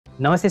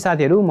नमस्ते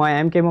साथीहरु, म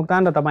एमके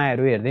मोक्तान र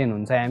तपाईहरु हेर्दै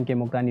हुनुहुन्छ एमके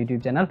मोक्तान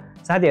युट्युब च्यानल।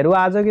 साथीहरु,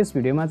 आजको यस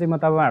भिडियोमा चाहिँ म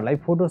तपाईहरुलाई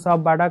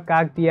फोटोशपबाट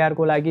काग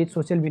तिहारको लागि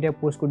सोशल मिडिया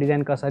पोस्टको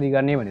डिजाइन कसरी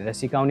गर्ने भनेर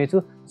सिकाउने छु।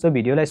 सो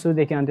भिडियोलाई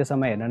सुरुदेखि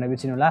अन्त्यसम्म हेर्न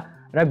नबिर्सिनु होला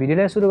र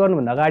भिडियोलाई सुरु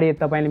गर्नुभन्दा अगाडि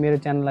तपाईले मेरो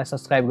च्यानललाई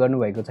सब्स्क्राइब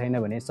गर्नुभएको छैन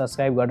भने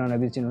सब्स्क्राइब गर्न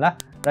नबिर्सिनु होला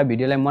र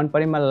भिडियोलाई मन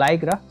परेमा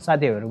लाइक र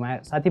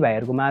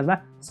साथीभाइहरुको माझमा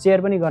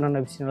शेयर पनि गर्न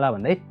नबिर्सिनु होला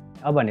भन्दै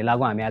अब भने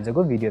लागौं हामी आजको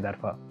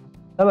भिडियोतर्फ।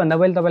 सबभन्दा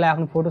पहिले तपाईले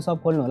आफ्नो फोटोशप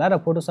खोल्नु होला र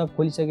फोटोशप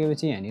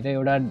खोलिसकेपछि यहाँनिर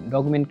एउटा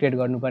डकुमेन्ट क्रिएट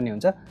गर्नुपर्ने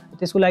हुन्छ।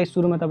 त्यसको लागि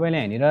सुरुमा तपाईले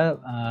यहाँनिर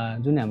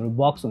जुन हाम्रो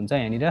बक्स हुन्छ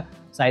यहाँनिर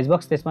साइज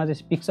बक्स, त्यसमा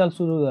चाहिँ पिक्सल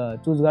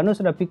चुज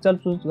गर्नुस् र पिक्सल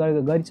चुज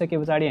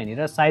गरिसकेपछि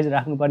यहाँनिर साइज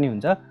राख्नुपर्ने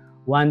हुन्छ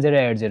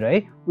 1080 है।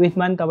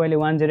 विथमा पनि तपाईले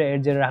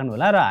 1080 राख्नु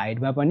होला र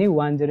हाइटमा पनि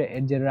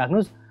 1080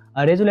 राख्नुस्।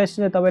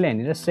 रेजुलेसन चाहिँ तपाईले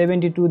यहाँनिर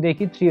 72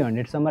 देखि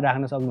 300 सम्म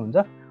राख्न सक्नुहुन्छ।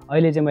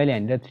 अहिले चाहिँ मैले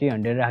यहाँनिर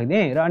 300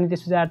 राख्दिए र अनि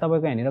त्यसपछि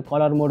तपाईको यहाँनिर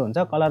कलर मोड हुन्छ।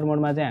 कलर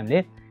मोडमा चाहिँ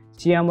हामीले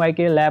CMYK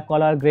lab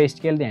colour grey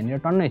scale यहाँनिर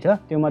टन्नै छ।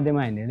 त्यो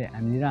मध्येमा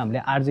हामीले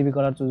RGB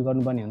कलर चुज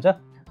गर्नुपर्ने हुन्छ।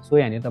 सो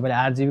यहाँनिर तपाईले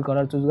RGB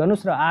कलर चुज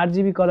गर्नुस् र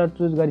RGB कलर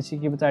चुज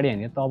गरिसकेपछि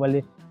यहाँनिर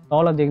तपाईले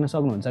तल देख्न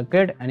सक्नुहुन्छ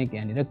ग्रेड, अनि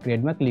यहाँनिर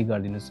ग्रेडमा क्लिक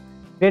गरिदिनुस्।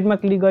 ग्रेडमा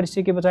क्लिक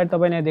गरिसकेपछि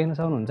तपाईले यहाँ देख्न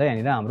सक्नुहुन्छ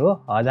यहाँनिर हाम्रो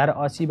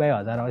 1080 बाइ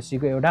 1080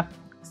 को एउटा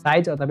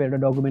साइज अथवा एउटा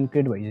डकुमेन्ट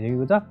क्रिएट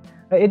भइसकेको छ।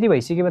 र यति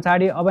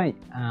भइसकेपछि अब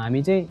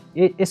हामी चाहिँ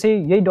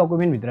यही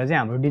डकुमेन्ट भित्र चाहिँ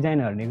हाम्रो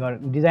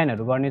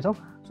डिजाइनहरु गर्नेछौँ।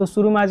 सो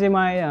सुरुमा चाहिँ म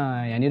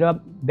यहाँनिर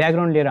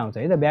ब्याकग्राउन्ड लिएर आउँछु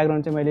है त।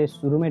 ब्याकग्राउन्ड चाहिँ मैले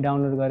सुरुमै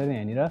डाउनलोड गरेर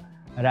यहाँनिर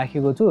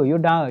राखेको छु। यो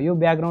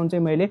ब्याकग्राउन्ड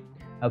चाहिँ मैले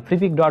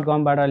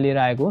freepik.com बाट लिएर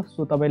आएको।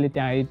 सो तपाईले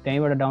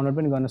त्यहीँबाट डाउनलोड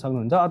पनि गर्न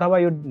सक्नुहुन्छ अथवा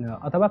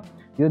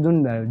यो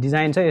जुन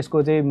डिजाइन छ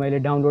यसको चाहिँ मैले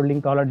डाउनलोड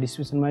लिंक तल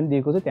डिस्क्रिप्सनमा पनि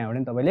दिएको छु, त्यहाँबाट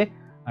पनि तपाईले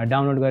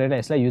डाउनलोड गरेर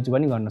यसलाई युज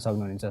पनि गर्न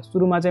सक्नुहुन्छ।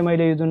 सुरुमा चाहिँ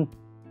मैले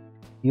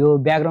यो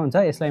ब्याकग्राउन्ड छ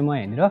यसलाई म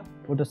यहाँनिर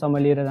फोटोसपमा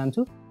लिएर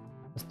जान्छु।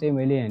 जस्तै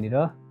मैले यहाँनिर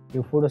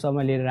यो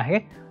फोटोसपमा लिएर राखेँ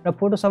र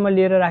फोटोसपमा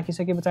लिएर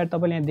राखिसकेपछि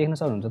तपाईले यहाँ देख्न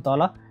सक्नुहुन्छ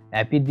तल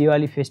happy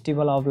Diwali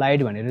festival of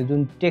light भनेर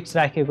जुन टेक्स्ट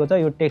राखेको छ,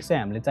 यो टेक्स्ट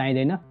चाहिँ हामीले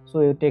चाहिँदैन।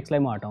 सो यो टेक्स्टलाई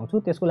म हटाउँछु।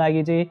 त्यसको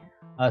लागि चाहिँ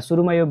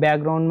सुरुमा यो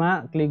ब्याकग्राउन्डमा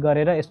क्लिक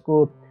गरेर यसको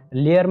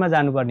लेयरमा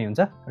जानुपर्ने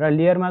हुन्छ र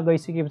लेयरमा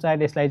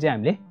गइसकेपछि यसलाई चाहिँ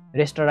हामीले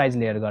रेस्टराइज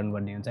लेयर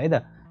गर्नुपर्ने हुन्छ है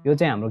त। यो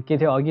चाहिँ हाम्रो के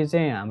थियो, अघि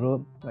चाहिँ हाम्रो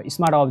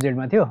स्मार्ट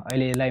अब्जेक्टमा थियो,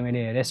 अहिले यसलाई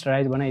मैले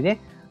रेस्टराइज बनाइदिएँ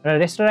र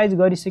रेस्टराइज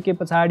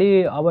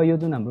गरिसकेपछि अब यो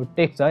जुन हाम्रो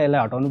टेक्स्ट छ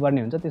यसलाई हटाउनु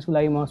पर्ने हुन्छ। त्यसको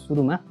लागि म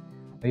सुरुमा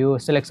यो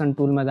सिलेक्सन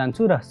टुलमा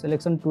जान्छु र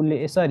सिलेक्सन टुलले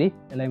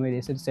यसलाई मैले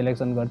यसरी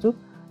सिलेक्सन गर्छु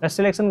र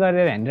सिलेक्सन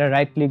गरेर यहाँनिर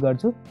राइट क्लिक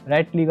गर्छु।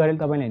 राइट क्लिक गरेर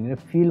तपाईले यहाँनिर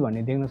फिल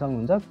भन्ने देख्न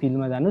सक्नुहुन्छ।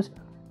 फिलमा जानुस्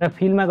र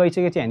फिलमा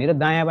गइसकेपछि यहाँनिर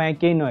दायाँ बायाँ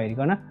केही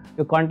नहेरिकन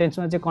यो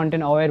कन्टेन्ट्समा चाहिँ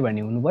कन्टेन्ट अवेयर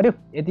भन्ने हुनु पर्यो।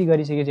 यति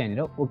गरिसकेपछि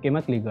यहाँनिर ओकेमा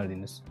क्लिक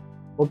गरिदिनुस्।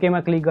 ओकेमा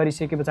क्लिक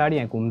गरिसकेपछि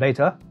यहाँ घुम्दैछ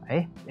है,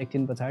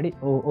 एकछिन पछाडि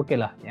ओके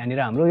ल यहाँनिर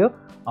हाम्रो यो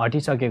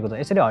हटिसकेको छ।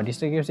 यसरी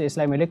हटिसकेपछि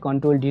यसलाई मैले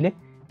कन्ट्रोल डी ले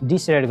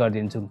डिसिलेक्ट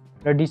गरिदिन्छु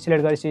र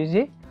डिसिलेक्ट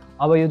गरिसकेपछि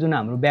अब यो जुन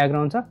हाम्रो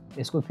ब्याकग्राउन्ड छ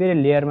यसको फेरि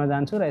लेयरमा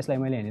जान्छु र यसलाई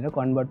मैले यहाँनिर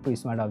कन्भर्ट टु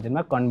स्मार्ट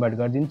अब्जेक्टमा कन्भर्ट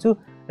गरिदिन्छु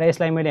र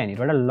यसलाई मैले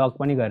यहाँनिरबाट लक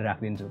पनि गरेर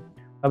राखिदिन्छु।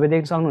 तपाईँ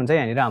देख्न सक्नुहुन्छ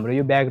यहाँनिर हाम्रो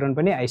यो ब्याकग्राउन्ड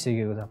पनि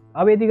आइसकेको छ।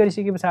 अब यति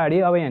गरिसकेपछि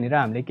अब यहाँनिर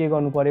हामीले के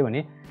गर्नु पर्यो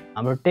भने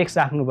हाम्रो टेक्स्ट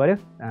राख्नु पर्यो।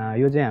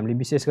 यो चाहिँ हामीले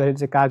विशेष गरी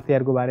चाहिँ काग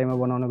तिहारको बारेमा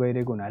बनाउन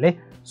गइरहेको हुनाले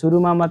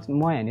सुरुमा म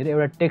यहाँनिर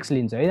एउटा टेक्स्ट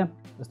लिन्छु है।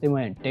 जस्तै म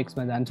यहाँ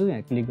टेक्स्टमा जान्छु,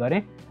 यहाँ क्लिक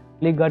गरेँ।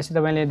 क्लिक गरेपछि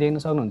तपाईँले देख्न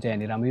सक्नुहुन्छ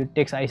यहाँनिर हाम्रो यो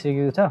टेक्स्ट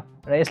आइसकेको छ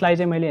र यसलाई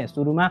चाहिँ मैले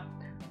सुरुमा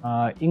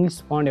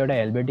इङ्ग्लिस फन्ट एउटा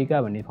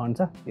हेल्भेटिका भन्ने फन्ट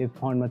छ, यो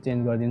फन्टमा चेन्ज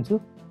गरिदिन्छु।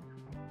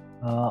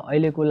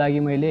 अहिलेको लागि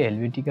मैले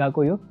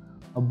हेल्भेटिकाको यो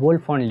बोल्ड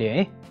फन्ट लिएँ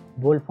है।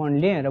 बोल्ड फन्ट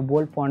लिएँ र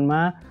बोल्ड फन्टमा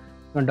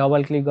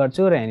डबल क्लिक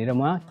गर्छु र यहाँनिर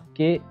म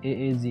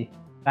KAG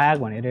काग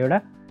भनेर एउटा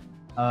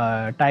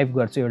टाइप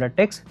गर्छु एउटा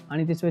टेक्स्ट।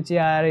 अनि त्यसपछि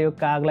आएर यो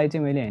कागलाई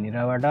चाहिँ मैले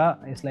यहाँनिरबाट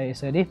यसलाई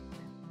यसरी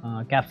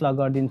क्याप्स लक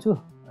गरिदिन्छु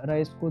र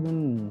यसको जुन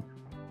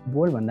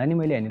बोल्ड भन्दा नि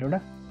मैले यहाँनिर एउटा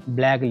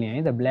ब्ल्याक लिएँ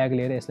है त। ब्ल्याक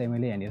लिएर यसलाई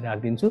मैले यहाँनिर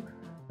राखिदिन्छु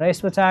र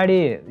यस पछाडि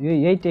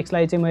यही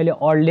टेक्स्टलाई चाहिँ मैले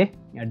अल्टले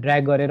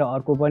ड्र्याग गरेर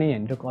अर्को पनि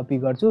यहाँनिर कपी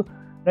गर्छु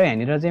र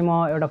यहाँनिर चाहिँ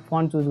म एउटा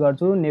फन्ट चुज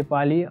गर्छु,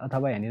 नेपाली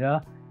अथवा यहाँनिर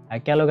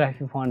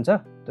क्यालोग्राफी फन्ट छ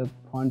त्यो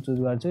फन्ट चुज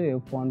गर्छु। यो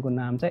फन्टको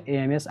नाम चाहिँ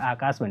AMS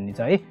आकाश भन्ने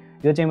छ है।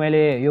 यो चाहिँ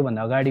मैले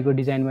योभन्दा अगाडिको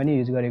डिजाइन पनि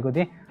युज गरेको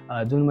थिएँ,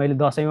 जुन मैले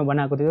दसैँमा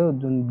बनाएको थियो,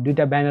 जुन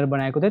दुईवटा ब्यानर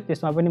बनाएको थिएँ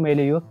त्यसमा पनि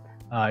मैले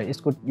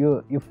यसको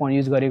यो फन्ट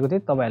युज गरेको थिएँ।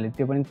 तपाईँहरूले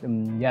त्यो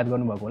पनि याद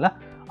गर्नुभएको होला।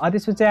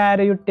 त्यसपछि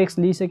आएर यो टेक्स्ट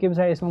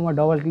लिइसकेपछि यसमा म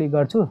डबल क्लिक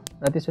गर्छु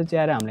र त्यसपछि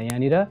आएर हामीलाई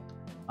यहाँनिर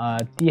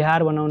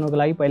तिहार बनाउनको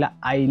लागि पहिला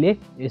आईले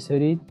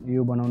यसरी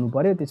यो बनाउनु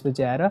पर्यो।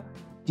 त्यसपछि आएर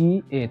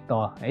TA त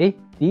है,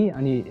 टी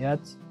अनि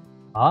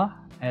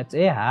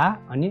HA हा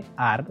अनि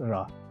R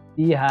र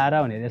तिहार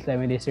भनेर यसलाई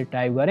मैले यसरी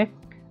टाइप गरेँ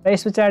र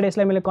यस पछाडि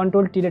यसलाई मैले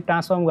कन्ट्रोल टी ले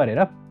ट्रान्सफर्म गरेर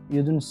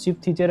यो जुन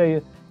सिफ्ट थिचेर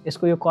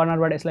यसको यो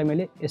कर्नरबाट यसलाई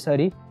मैले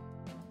यसलाई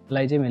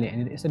चाहिँ मैले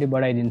यहाँनिर यसरी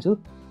बढाइदिन्छु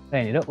र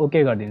यहाँनिर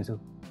ओके गरिदिन्छु।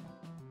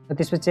 र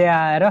त्यसपछि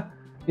आएर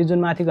यो जुन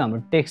माथिको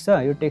हाम्रो टेक्स्ट छ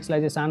यो टेक्स्टलाई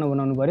चाहिँ सानो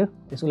बनाउनु पर्यो।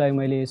 त्यसको लागि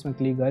मैले यसमा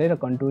क्लिक गरेर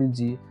कन्ट्रोल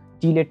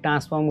टी ले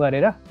ट्रान्सफर्म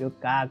गरेर यो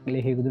काग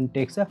लेखेको जुन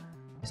टेक्स्ट छ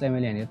यसलाई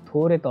मैले यहाँनिर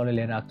थोरै तल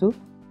लिएर राख्छु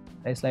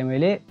र यसलाई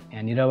मैले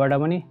यहाँनिरबाट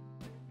पनि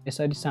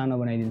यसरी सानो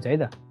बनाइदिन्छु है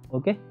त।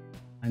 ओके,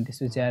 अनि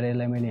त्यसपछि आएर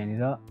यसलाई मैले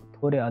यहाँनिर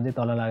थोरै अझै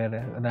तल लागेर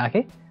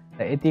राखेँ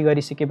र यति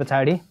गरिसके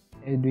पछाडि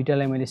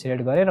दुईटालाई मैले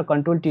सिलेक्ट गरेँ र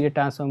कन्ट्रोल टी ले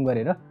ट्रान्सफर्म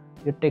गरेर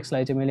यो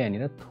टेक्स्टलाई चाहिँ मैले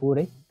यहाँनिर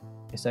थोरै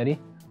यसरी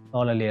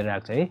तल लिएर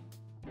राख्छु है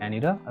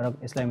यहाँनिर र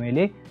यसलाई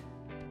मैले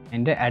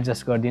यहाँनिर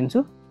एडजस्ट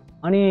गरिदिन्छु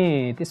अनि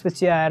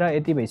त्यसपछि आएर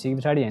यति भइसके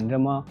पछाडि यहाँनिर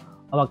म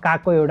अब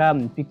कागको एउटा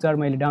पिक्चर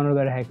मैले डाउनलोड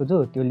गरेर राखेको छु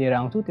त्यो लिएर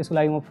आउँछु त्यसको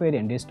लागि म फेरि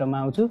हेन्ड डेस्कटपमा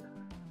आउँछु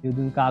यो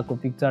जुन कागको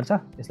पिक्चर छ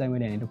यसलाई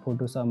मैले यहाँनिर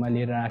फोटोसपमा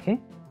लिएर राखेँ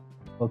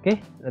ओके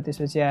र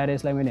त्यसपछि आएर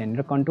यसलाई मैले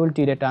यहाँनिर कन्ट्रोल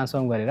टी ले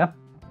ट्रान्सफर्म गरेर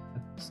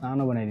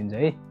सानो बनाइदिन्छु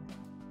है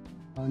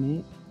अनि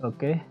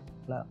ओके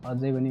ल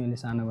अझै पनि मैले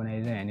सानो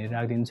बनाएर यहाँनिर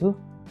राखिदिन्छु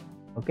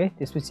ओके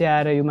त्यसपछि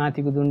आएर यो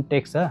माथिको जुन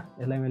टेक्स्ट छ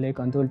यसलाई मैले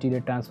कन्ट्रोल टी ले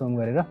ट्रान्सफर्म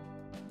गरेर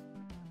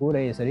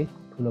पुरै यसरी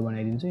ठुलो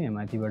बनाइदिन्छु यहाँ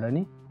माथिबाट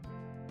नि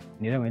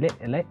यहाँनिर मैले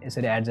यसलाई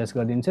यसरी एडजस्ट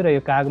गरिदिन्छु र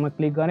यो कागमा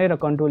क्लिक गरेँ र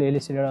कन्ट्रोल एले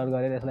सिलेक्ट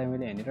गरेर यसलाई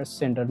मैले यहाँनिर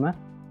सेन्टरमा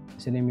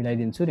यसरी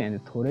मिलाइदिन्छु र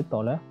यहाँनिर थोरै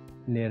तल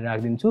लिएर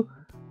राखिदिन्छु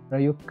र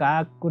यो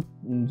कागको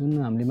जुन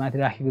हामीले माथि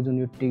राखेको जुन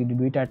यो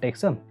दुईटा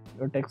टेक्स्ट छ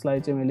यो टेक्स्टलाई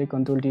चाहिँ मैले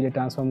कन्ट्रोल टी ले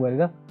ट्रान्सफर्म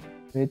गरेर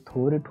फेरि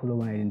थोरै ठुलो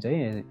बनाइदिन्छु है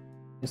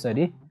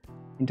यसरी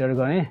इन्टर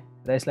गरेँ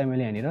र यसलाई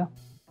मैले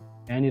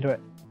यहाँनिर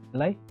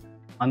यसलाई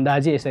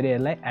अन्दाजी यसरी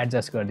यसलाई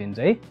एडजस्ट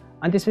गरिदिन्छु है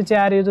अनि त्यसपछि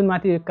आएर यो जुन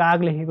माथि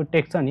काग लेखेको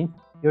टेक्स्ट छ नि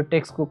यो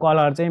टेक्स्टको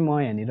कलर चाहिँ म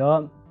यहाँनिर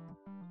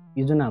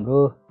यो जुन हाम्रो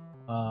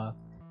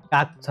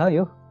काग छ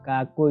यो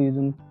कागको यो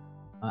जुन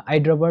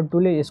आइड्रपर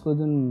टुलले यसको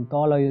जुन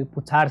तल यो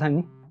पुच्छार छ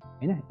नि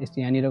हैन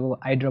यस्तो यहाँनिरको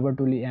आइड्रपर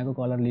टुलले यहाँको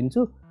कलर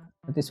लिन्छु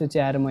र त्यसपछि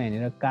आएर म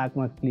यहाँनिर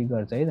कागमा क्लिक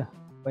गर्छु है त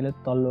पहिला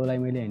तल्लोलाई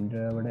मैले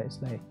यहाँनिरबाट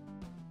यसलाई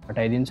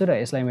हटाइदिन्छु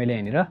र यसलाई मैले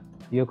यहाँनिर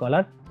यो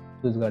कलर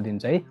चुज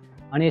गरिदिन्छु है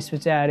अनि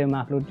यसपछि आएर यो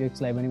माथिल्लो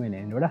टेक्स्टलाई पनि मैले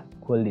यहाँनिरबाट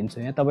खोलिदिन्छु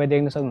यहाँ तपाईँ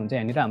देख्न सक्नुहुन्छ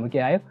यहाँनिर हाम्रो के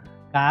आयो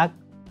काग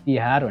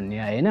तिहार भन्ने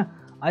आयो होइन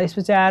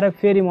यसपछि आएर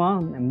फेरि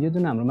म यो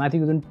जुन हाम्रो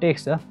माथिको जुन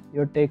टेक्स्ट छ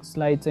यो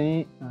टेक्स्टलाई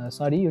चाहिँ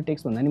सरी यो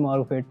टेक्स्ट भन्दा नि म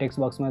अर्को फेरि टेक्स्ट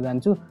बक्समा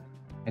जान्छु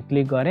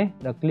क्लिक गरेँ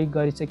र क्लिक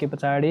गरिसके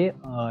पछाडि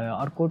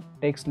अर्को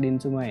टेक्स्ट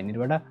लिन्छु म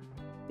यहाँनिरबाट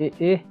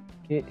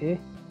ए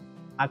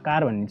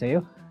आकार भन्ने चाहिँ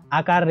यो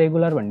आकार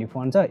रेगुलर भन्ने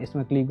फन्ट छ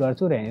यसमा क्लिक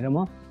गर्छु र यहाँनिर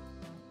म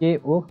के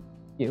ओ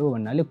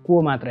भन्नाले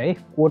को मात्र है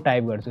को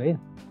टाइप गर्छु है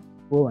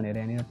को भनेर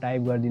यहाँनिर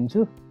टाइप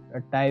गरिदिन्छु र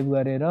टाइप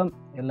गरेर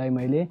यसलाई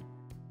मैले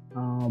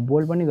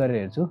बोल्ड पनि गरेर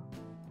हेर्छु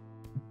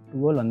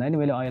बोल्ड भन्दा नि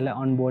मैले यसलाई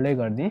अनबोल्डै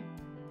गरिदिएँ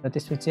र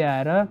त्यसपछि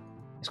आएर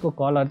यसको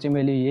कलर चाहिँ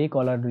मैले यही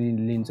कलर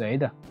लिन्छु है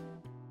त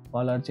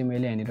कलर चाहिँ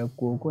मैले यहाँनिर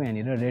को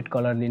यहाँनिर रेड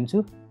कलर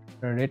लिन्छु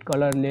र रेड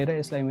कलर लिएर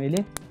यसलाई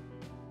मैले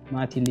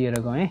माथि लिएर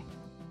गएँ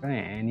र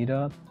यहाँनिर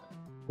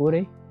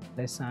थोरै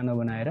यसलाई सानो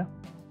बनाएर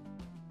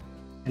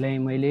यसलाई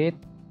मैले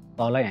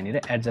तल यहाँनिर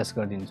एडजस्ट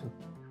गरिदिन्छु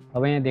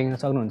अब यहाँ देख्न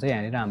सक्नुहुन्छ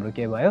यहाँनिर हाम्रो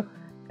के भयो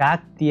काग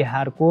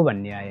तिहारको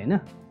भन्ने आयो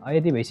होइन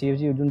यति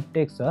भइसकेपछि यो जुन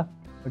टेक्स्ट छ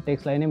यो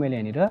टेक्स्टलाई नै मैले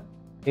यहाँनिर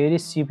फेरि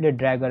सिपले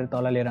ड्र्याग गरेर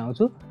तल लिएर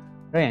आउँछु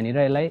र यहाँनिर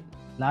यसलाई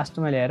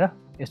लास्टमा ल्याएर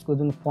यसको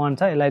जुन फन्ट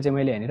छ यसलाई चाहिँ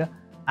मैले यहाँनिर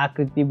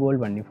आकृति बोल्ड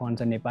भन्ने फन्ट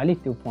छ नेपाली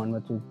त्यो फन्टमा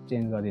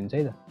चेन्ज गरिदिन्छु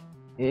है त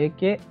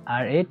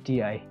AKRATI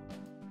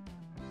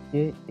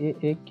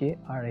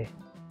AAKRA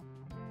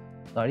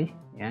सरी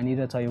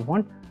यहाँनिर छ यो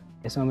फन्ट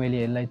यसमा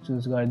मैले यसलाई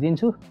चुज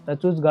गरिदिन्छु र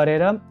चुज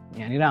गरेर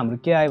यहाँनिर हाम्रो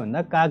के आयो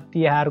भन्दा काग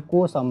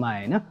तिहारको सम्म आयो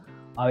होइन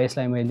अब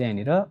यसलाई मैले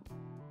यहाँनिर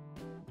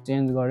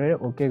चेन्ज गरेर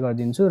ओके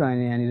गरिदिन्छु र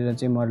यहाँनिर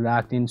चाहिँ म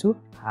राखिदिन्छु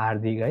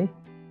हार्दिक है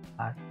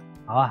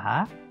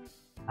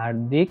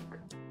हार्दिक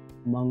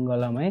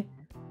मङ्गलमय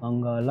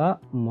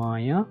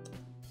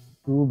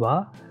शुभ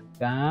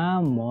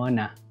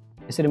कामना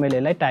यसरी मैले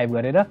यसलाई टाइप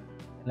गरेर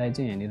यसलाई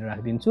चाहिँ यहाँनिर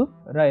राखिदिन्छु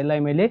र यसलाई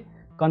मैले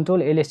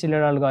कन्ट्रोल एले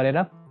सिलेक्ट गरेर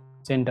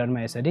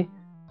सेन्टरमा यसरी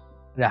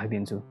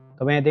राखिदिन्छु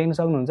तपाईँ यहाँ देख्न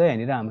सक्नुहुन्छ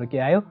यहाँनिर हाम्रो के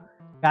आयो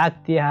काग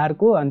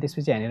तिहारको अनि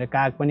त्यसपछि यहाँनिर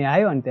काग पनि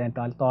आयो अनि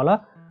त्यहाँ तल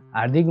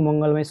हार्दिक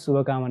मङ्गलमय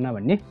शुभकामना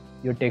भन्ने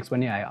यो टेक्स्ट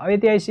पनि आयो अब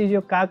यति आइसक्यो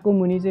यो कागको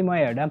मुनि चाहिँ म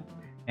एउटा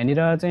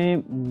यहाँनिर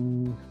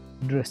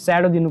चाहिँ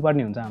स्याडो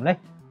दिनुपर्ने हुन्छ हामीलाई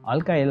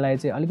हल्का यसलाई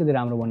चाहिँ अलिकति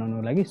राम्रो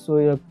बनाउनुको लागि सो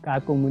यो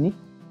कागको मुनि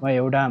म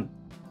एउटा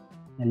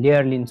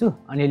लेयर लिन्छु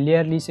अनि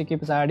लेयर लिइसके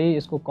पछाडि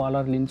यसको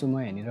कलर लिन्छु म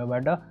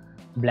यहाँनिरबाट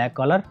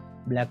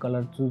ब्ल्याक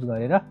कलर चुज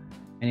गरेर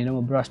यहाँनिर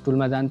म ब्रस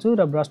टुलमा जान्छु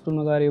र ब्रस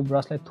टुलमा गएर यो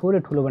ब्रसलाई थोरै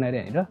ठुलो बनाएर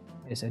यहाँनिर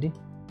यसरी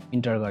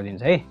इन्टर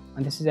गरिदिन्छु है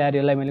अनि त्यसपछि आएर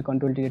यसलाई मैले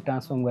कन्ट्रोल टी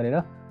ट्रान्सफर्म गरेर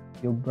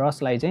यो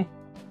ब्रसलाई चाहिँ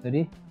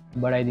यसरी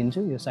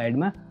बढाइदिन्छु यो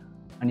साइडमा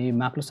अनि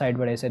माथिल्लो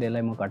साइडबाट यसरी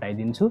यसलाई म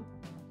घटाइदिन्छु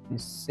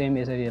सेम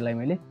यसरी यसलाई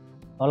मैले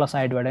तल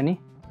साइडबाट नि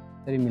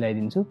यसरी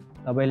मिलाइदिन्छु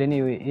तपाईँले नि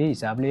यो यही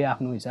हिसाबले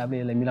आफ्नो हिसाबले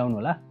यसलाई मिलाउनु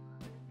होला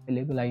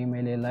यसको लागि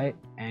मैले यसलाई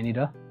यहाँनिर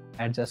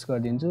एडजस्ट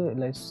गरिदिन्छु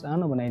यसलाई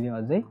सानो बनाइदिउँ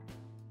अझै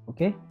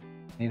ओके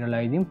यहाँनिर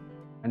लगाइदिउँ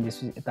अनि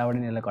त्यसपछि यताबाट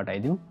नि यसलाई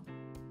घटाइदिउँ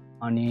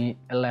अनि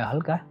यसलाई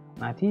हल्का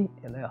माथि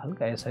यसलाई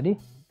हल्का यसरी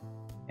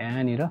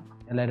यहाँनिर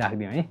यसलाई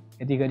राखिदिउँ है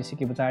यति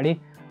गरिसके पछाडि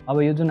अब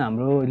यो जुन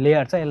हाम्रो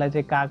लेयर छ यसलाई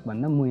चाहिँ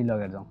कागभन्दा मुनि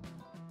लगेर जाउँ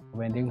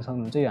तपाईँ देख्न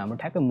सक्नुहुन्छ यो हाम्रो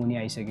ठ्याक्कै मुनि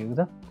आइसकेको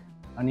छ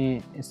अनि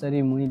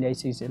यसरी मुनि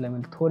ल्याइसकेपछि यसलाई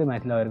मैले थोरै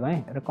माथि लगेर गएँ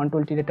र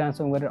कन्ट्रोल टीले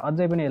ट्रान्सफर्म गरेर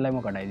अझै पनि यसलाई म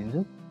घटाइदिन्छु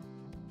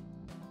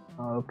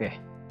ओके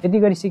यति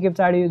गरिसके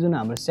पछाडि यो जुन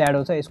हाम्रो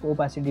स्याडो छ यसको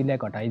ओपासिटीलाई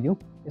घटाइदिउँ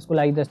यसको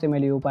लागि जस्तै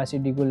मैले यो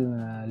ओपासिटीको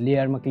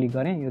लेयरमा क्लिक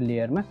गरेँ यो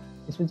लेयरमा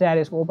त्यसपछि आएर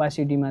यसको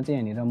ओपासिटीमा चाहिँ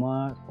यहाँनिर म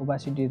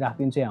ओपासिटी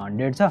राखिदिन्छु यहाँ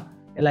 100 छ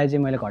यसलाई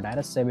चाहिँ मैले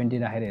घटाएर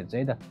 70 राखेर हेर्छु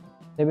है त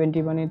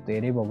 70 पनि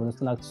धेरै भएको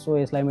जस्तो लाग्छ। सो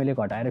यसलाई मैले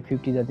घटाएर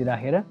 50 जति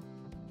राखेर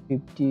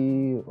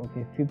 50 ओके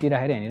 50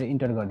 राखेर यहाँनिर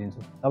इन्टर गरिदिन्छु।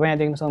 तपाईँ यहाँ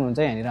देख्न सक्नुहुन्छ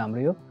यहाँनिर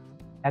हाम्रो यो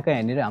ठ्याक्कै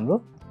यहाँनिर हाम्रो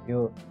यो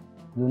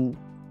जुन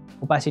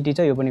ओपासिटी छ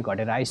यो पनि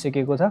घटेर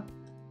आइसकेको छ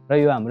र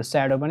यो हाम्रो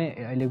स्याडो पनि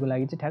अहिलेको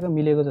लागि चाहिँ ठ्याक्क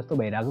मिलेको जस्तो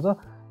भइरहेको छ।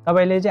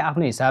 तपाईँले चाहिँ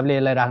आफ्नो हिसाबले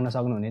यसलाई राख्न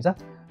सक्नुहुनेछ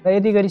र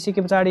यति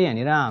गरिसके पछाडि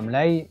यहाँनिर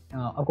हामीलाई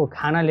अर्को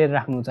खाना लिएर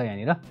राख्नु छ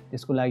यहाँनिर।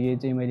 त्यसको लागि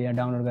चाहिँ मैले यहाँ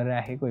डाउनलोड गरेर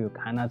राखेको यो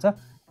खाना छ,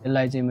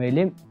 यसलाई चाहिँ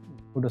मैले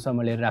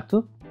फोटोसपमा लिएर राख्छु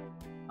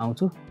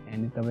आउँछु।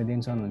 यहाँनिर तपाईँ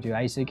देख्न सक्नुहुन्छ यो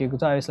आइसकेको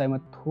छ। यसलाई म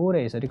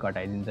थोरै यसरी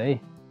घटाइदिन्छु है।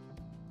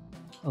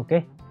 ओके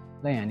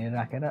ल यहाँनिर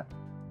राखेर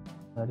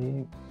सरी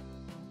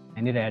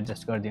यहाँनिर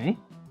एडजस्ट गरिदिउँ है।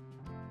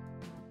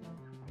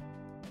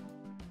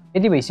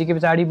 यति भइसके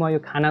पछाडि म यो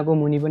खानाको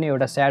मुनि पनि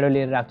एउटा स्याडो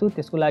लिएर राख्छु।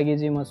 त्यसको लागि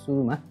चाहिँ म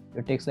सुरुमा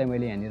यो टेक्स्टलाई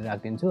मैले यहाँनिर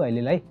राखिदिन्छु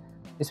अहिलेलाई।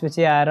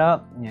 त्यसपछि आएर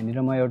यहाँनिर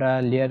म एउटा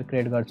लेयर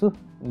क्रिएट गर्छु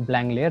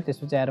ब्ल्याङ्क लेयर।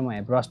 त्यसपछि आएर म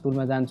यहाँ ब्रस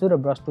टुलमा जान्छु र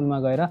ब्रस टुलमा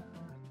गएर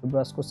यो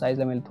ब्रसको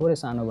साइजलाई मैले थोरै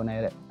सानो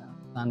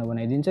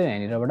बनाइदिन्छु।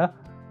 यहाँनिरबाट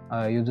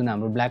यो जुन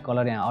हाम्रो ब्ल्याक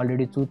कलर यहाँ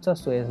अलरेडी चुज छ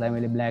सो यसलाई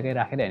मैले ब्ल्याकै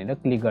राखेर यहाँनिर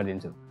क्लिक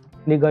गरिदिन्छु।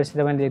 क्लिक गरेपछि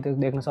तपाईँले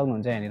देख्न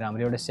सक्नुहुन्छ यहाँनिर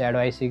हाम्रो एउटा स्याडो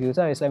आइसकेको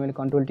छ। यसलाई मैले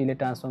कन्ट्रोल टीले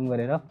ट्रान्सफर्म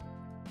गरेर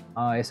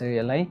यसरी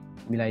यसलाई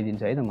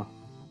मिलाइदिन्छु है त म।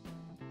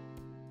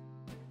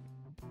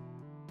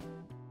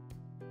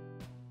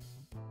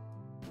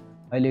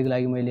 अहिलेको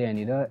लागि मैले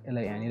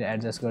यसलाई यहाँनिर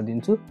एडजस्ट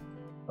गरिदिन्छु।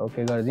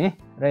 ओके गरिदिएँ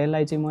र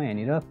यसलाई चाहिँ म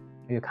यहाँनिर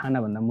यो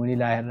खानाभन्दा मुनि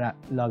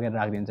लगेर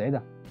राखिदिन्छु है त।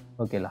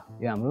 ओके ल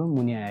यो हाम्रो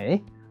मुनि आयो है।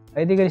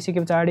 यति गरिसके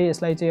पछाडि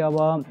यसलाई चाहिँ अब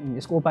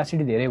यसको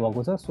ओपासिटी धेरै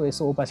भएको छ सो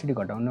यसको ओपासिटी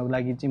घटाउनको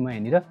लागि चाहिँ म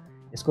यहाँनिर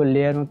यसको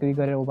लेयरमा क्लिक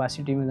गरेर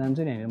ओपासिटीमा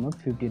जान्छु। यहाँनिर म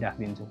 50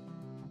 राखिदिन्छु।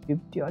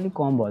 50 अलिक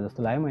कम भयो जस्तो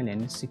लाग्यो, मैले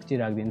यहाँनिर 60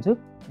 राखिदिन्छु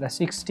र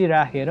 60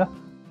 राखेर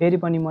फेरि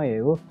पनि म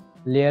यो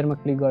लेयरमा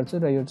क्लिक गर्छु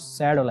र यो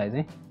स्याडोलाई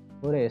चाहिँ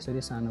थोरै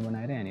यसरी सानो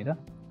बनाएर यहाँनिर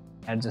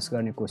एडजस्ट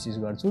गर्ने कोसिस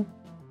गर्छु।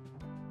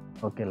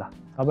 ओके ल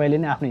तपाईँले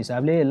नै आफ्नो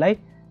हिसाबले यसलाई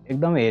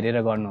एकदम हेरेर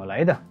गर्नु होला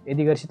है त।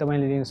 यति गरेपछि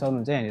तपाईँले देख्न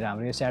सक्नुहुन्छ यहाँनिर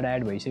हाम्रो यो स्याडो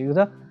एड भइसकेको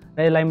छ र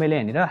यसलाई मैले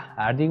यहाँनिर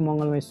हार्दिक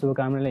मङ्गलमय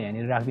शुभकामनालाई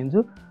यहाँनिर राखिदिन्छु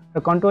र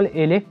कन्ट्रोल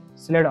एले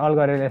सिलेक्ट अल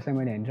गरेर यसलाई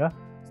मैले यहाँनिर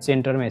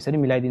सेन्टरमा यसरी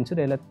मिलाइदिन्छु र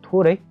यसलाई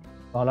थोरै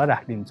तल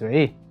राखिदिन्छु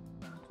है।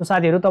 सो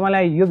साथीहरू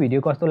तपाईँलाई यो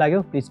भिडियो कस्तो लाग्यो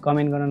प्लिज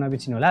कमेन्ट गर्न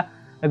नबिर्सिनु होला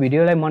र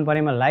भिडियोलाई मन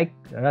परेमा लाइक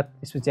र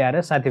त्यसपछि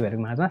आएर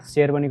साथीभाइहरूको माझमा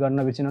सेयर पनि गर्न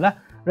नबिर्सिनु होला।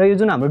 र यो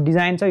जुन हाम्रो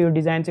डिजाइन छ यो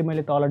डिजाइन चाहिँ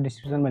मैले तल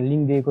डिस्क्रिप्सनमा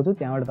लिङ्क दिएको छु,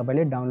 त्यहाँबाट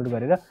तपाईँले डाउनलोड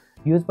गरेर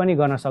युज पनि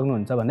गर्न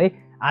सक्नुहुन्छ भन्दै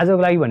आजको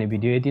लागि भने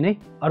भिडियो यति नै।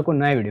 अर्को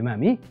नयाँ भिडियोमा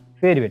हामी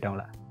फेरि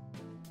भेटौँला।